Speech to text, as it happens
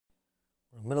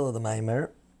in the middle of the Maimer,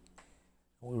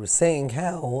 we were saying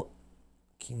how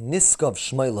ki niskav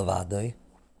shmei levadai,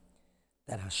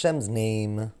 that Hashem's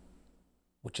name,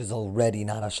 which is already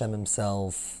not Hashem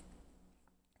himself,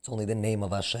 it's only the name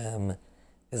of Hashem,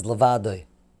 is levadai.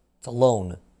 It's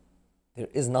alone. There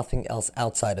is nothing else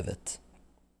outside of it.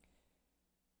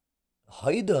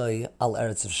 Haidai al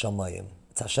eretz of shamayim.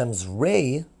 It's Hashem's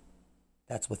ray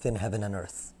that's within heaven and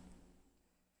earth.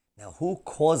 Now, who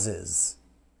causes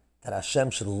that Hashem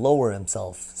should lower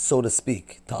himself, so to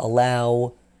speak, to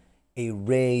allow a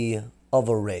ray of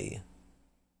a ray,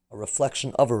 a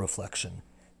reflection of a reflection,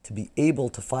 to be able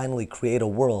to finally create a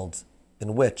world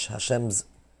in which Hashem's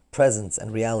presence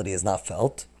and reality is not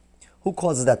felt? Who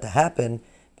causes that to happen?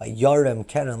 By Yarem,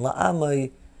 Keren, La'amai,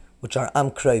 which are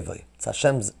Am Krevai. It's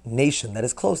Hashem's nation that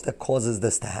is close that causes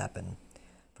this to happen,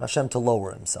 for Hashem to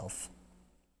lower himself.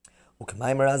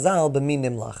 Azal b'mi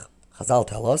Nmlech. Chazal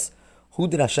tell us, who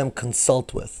did Hashem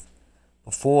consult with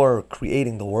before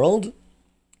creating the world?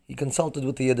 He consulted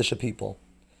with the Yiddish people.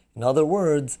 In other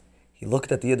words, he looked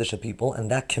at the Yiddish people,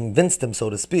 and that convinced him, so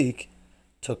to speak,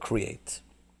 to create.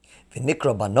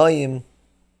 V'nikra Banaim,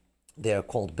 they are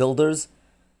called builders,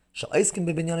 שעוסקים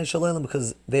בבנינו של העולם,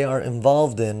 because they are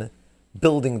involved in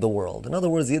building the world. In other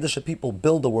words, the Yiddish people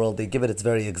build the world, they give it its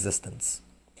very existence.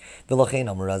 ולכן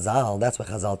אמר Chazal, that's why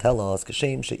Chazal tell us,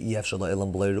 כשם שאי אפשר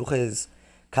לעולם בלי רוחות,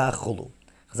 כך חולו.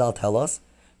 Chazal tell us,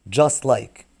 just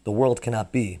like the world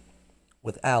cannot be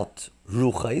without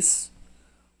רוחות,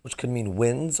 which could mean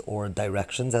winds or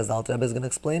directions, as the Alter Rebbe is going to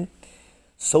explain,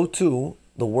 so too,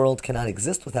 the world cannot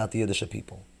exist without the Yiddish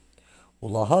people.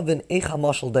 What does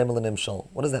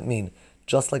that mean?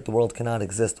 Just like the world cannot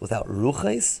exist without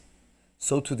רוחות,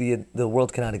 so too the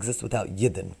world cannot exist without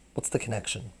yidden. What's the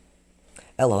connection?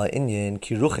 There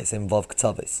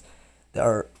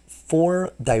are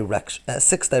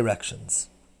 6 directions.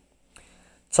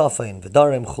 Tzafon,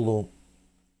 ודרום, chulu.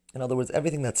 In other words,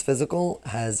 everything that's physical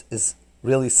is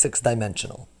really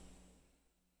 6-dimensional.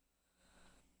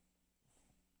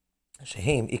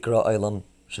 عיקar העולם,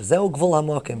 שזהו גבול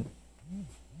המקום.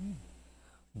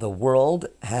 The world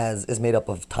is made up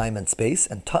of time and space,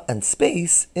 and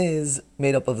space is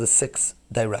made up of the 6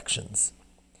 directions.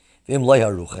 If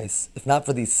not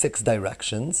for these 6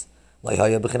 directions,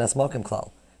 there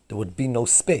would be no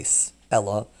space.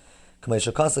 It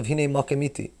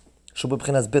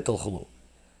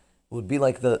would be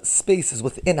like the space is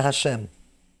within Hashem.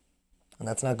 And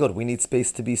that's not good. We need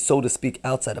space to be, so to speak,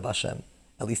 outside of Hashem.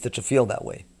 At least it should feel that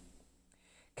way.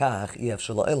 So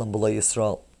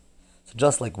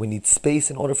just like we need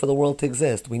space in order for the world to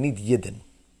exist, we need yidden.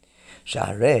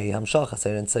 Shahrei,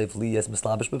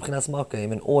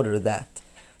 in order that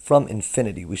from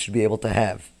infinity we should be able to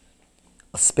have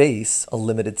a space, a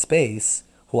limited space.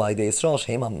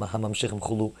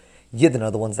 Yidden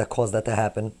are the ones that cause that to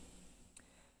happen.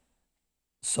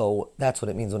 So that's what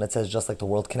it means when it says just like the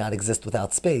world cannot exist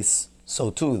without space, so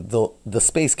too the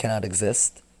space cannot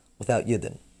exist without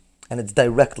yidden. And it's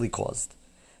directly caused.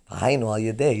 It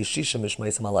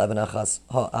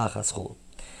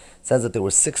says that there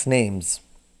were 6 names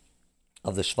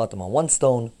of the Shvatim on one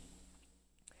stone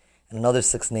and another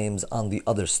 6 names on the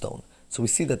other stone. So we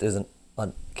see that there's a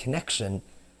connection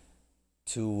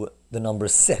to the number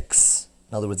 6.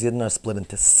 In other words, Yidden are split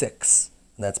into 6.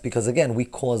 And that's because, again, we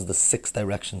cause the 6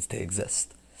 directions to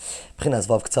exist. These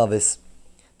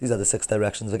are the 6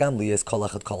 directions. We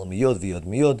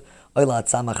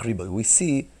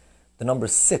see the number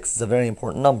 6 is a very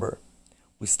important number.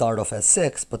 We start off as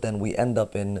 6, but then we end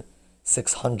up in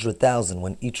 600,000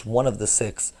 when each one of the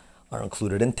 6 are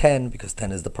included in 10, because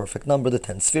 10 is the perfect number, the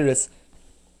 10 spheres.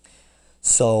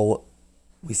 So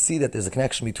we see that there's a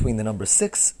connection between the number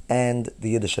 6 and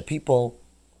the Yiddish people,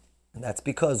 and that's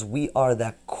because we are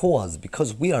that cause,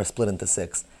 because we are split into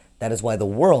 6. That is why the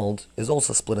world is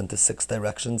also split into 6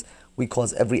 directions. We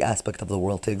cause every aspect of the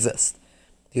world to exist,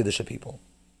 the Yiddish people.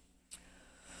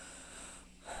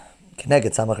 Like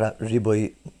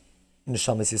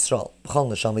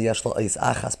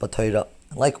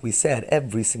we said,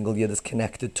 every single yid is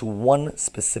connected to one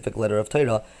specific letter of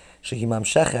Torah.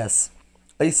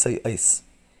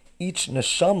 Each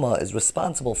neshama is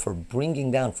responsible for bringing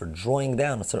down, for drawing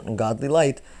down a certain godly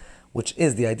light, which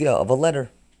is the idea of a letter.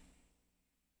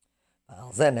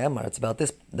 It's about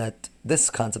this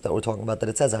concept that we're talking about, that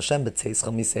it says Hashem It says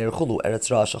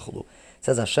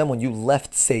Hashem, when you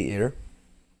left Seir,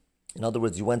 in other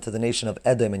words, you went to the nation of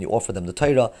Edom and you offered them the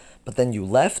Torah, but then you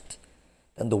left,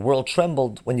 and the world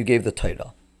trembled when you gave the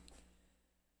Torah.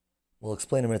 We'll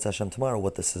explain in Hashem tomorrow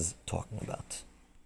what this is talking about.